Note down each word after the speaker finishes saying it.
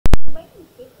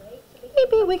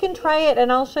maybe we can try it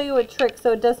and I'll show you a trick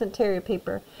so it doesn't tear your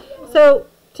paper. So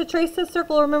to trace the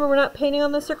circle, remember we're not painting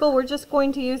on the circle, we're just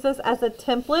going to use this as a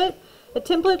template. A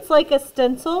template's like a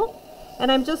stencil,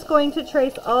 and I'm just going to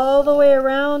trace all the way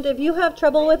around. If you have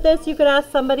trouble with this, you could ask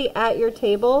somebody at your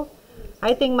table.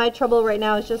 I think my trouble right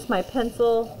now is just my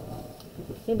pencil.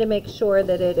 Need to make sure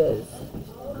that it is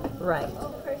right.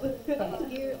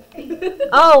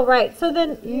 All right, so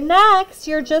then next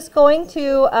you're just going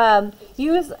to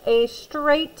use a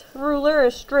straight ruler,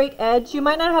 a straight edge. You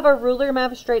might not have a ruler, you might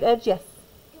have a straight edge, yes.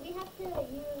 Do we have to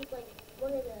use like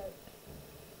one of the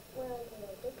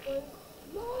big ones?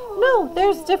 No,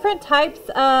 there's different types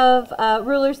of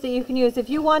rulers that you can use. If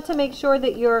you want to make sure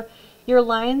that your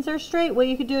lines are straight, what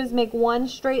you could do is make one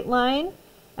straight line,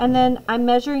 and then I'm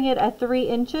measuring it at 3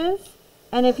 inches.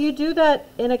 And if you do that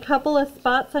in a couple of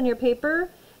spots on your paper,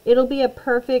 it'll be a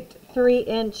perfect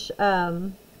 3-inch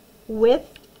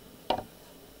width.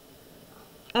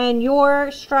 And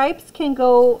your stripes can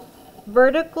go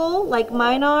vertical like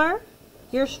mine are.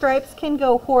 Your stripes can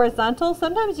go horizontal.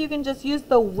 Sometimes you can just use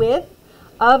the width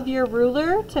of your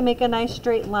ruler to make a nice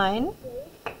straight line.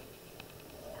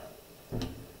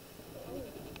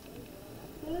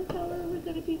 That's how we're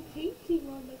going to be painting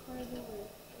on the cardboard.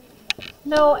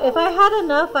 No, if I had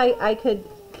enough, I could,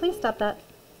 please stop that.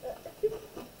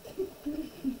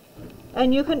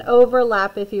 And you can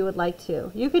overlap if you would like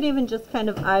to. You could even just kind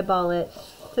of eyeball it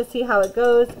to see how it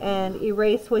goes and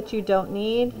erase what you don't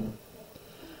need.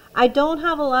 I don't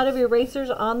have a lot of erasers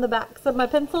on the backs of my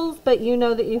pencils, but you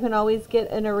know that you can always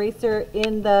get an eraser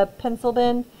in the pencil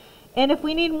bin. And if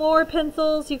we need more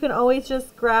pencils, you can always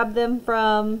just grab them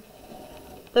from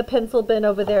the pencil bin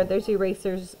over there. There's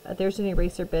erasers. There's an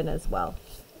eraser bin as well.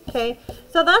 Okay,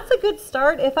 so that's a good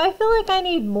start. If I feel like I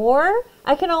need more,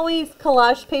 I can always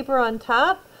collage paper on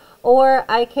top, or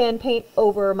I can paint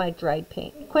over my dried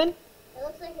paint. Quinn? It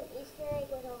looks like an Easter egg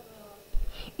with overalls.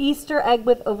 Easter egg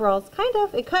with overalls. Kind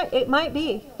of. It might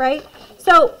be, right?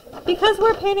 So because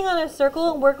we're painting on a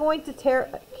circle, we're going to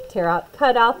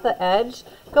cut out the edge.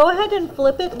 Go ahead and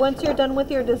flip it once you're done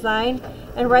with your design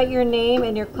and write your name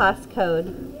and your class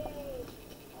code.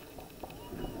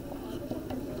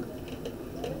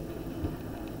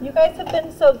 You guys have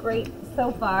been so great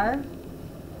so far.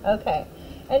 Okay.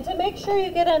 And to make sure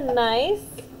you get a nice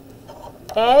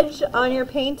edge on your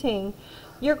painting,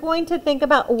 you're going to think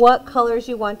about what colors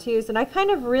you want to use. And I kind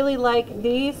of really like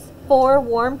these 4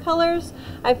 warm colors.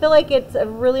 I feel like it's a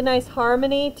really nice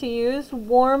harmony to use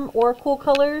warm or cool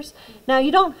colors. Now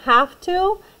you don't have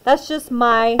to. That's just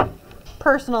my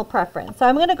personal preference. So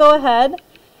I'm going to go ahead.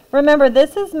 Remember,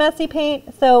 this is messy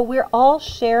paint, so we're all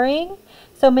sharing.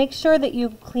 So make sure that you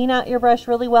clean out your brush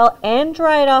really well and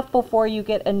dry it off before you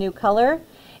get a new color.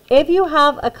 If you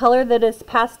have a color that is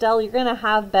pastel, you're going to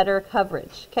have better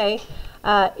coverage, okay?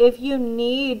 If you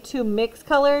need to mix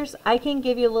colors, I can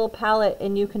give you a little palette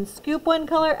and you can scoop one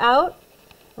color out,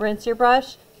 rinse your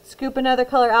brush, scoop another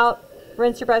color out,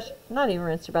 rinse your brush, not even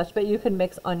rinse your brush, but you can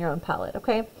mix on your own palette,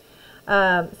 okay?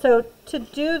 So to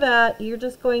do that, you're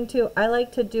just going to, I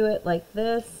like to do it like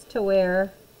this to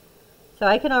where, so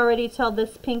I can already tell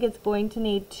this pink is going to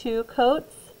need 2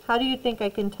 coats. How do you think I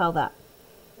can tell that?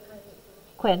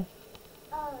 Quinn?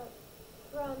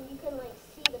 You can like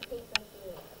see the paper through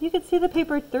it. You can see the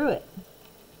paper through it.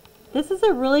 This is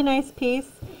a really nice piece.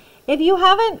 If you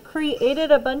haven't created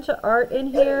a bunch of art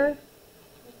in here,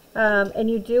 and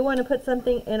you do want to put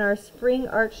something in our spring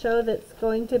art show that's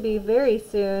going to be very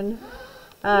soon,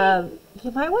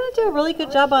 you might want to do a really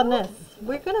good job on this.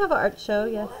 We're going to have an art show,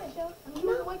 yes. I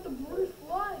don't like the blue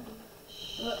flying.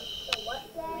 What,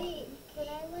 Daddy? Could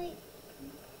I like,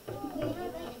 we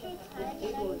have extra time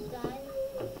and I'm done?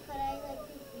 Could I like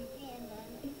do free paint and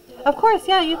then? Of course,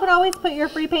 yeah, you could always put your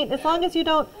free paint as long as you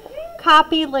don't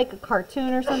copy like a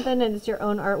cartoon or something and it's your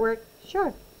own artwork.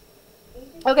 Sure.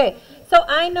 Okay, so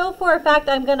I know for a fact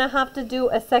I'm going to have to do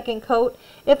a second coat.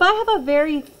 If I have a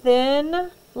very thin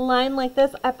line like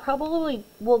this, I probably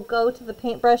will go to the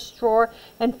paintbrush drawer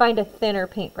and find a thinner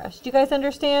paintbrush. Do you guys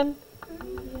understand?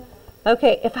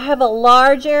 Okay, if I have a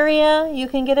large area, you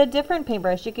can get a different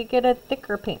paintbrush. You could get a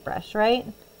thicker paintbrush, right?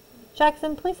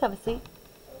 Jackson, please have a seat.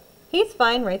 He's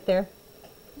fine right there.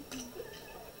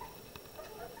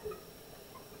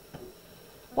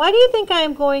 Why do you think I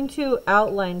am going to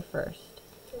outline first?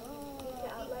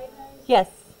 Yes.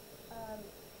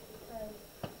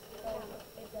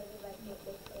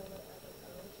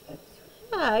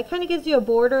 Yeah, it kind of gives you a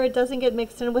border. It doesn't get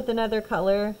mixed in with another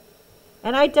color.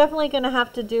 And I'm definitely going to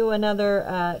have to do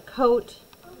another coat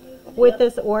with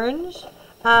this orange.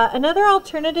 Another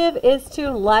alternative is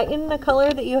to lighten the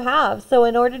color that you have. So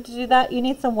in order to do that, you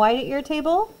need some white at your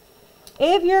table.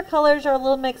 If your colors are a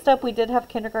little mixed up, we did have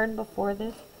kindergarten before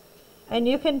this. And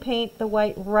you can paint the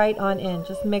white right on in.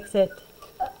 Just mix it.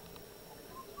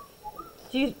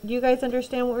 Do you guys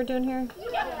understand what we're doing here?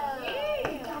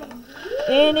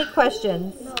 Any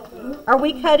questions? No. Are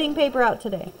we cutting paper out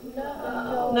today?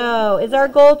 No. No. Is our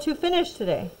goal to finish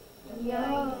today?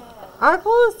 Yes. Our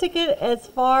goal is to get as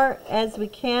far as we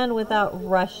can without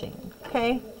rushing.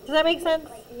 Okay? Does that make sense?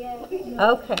 Yes.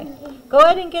 Okay. Go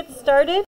ahead and get started.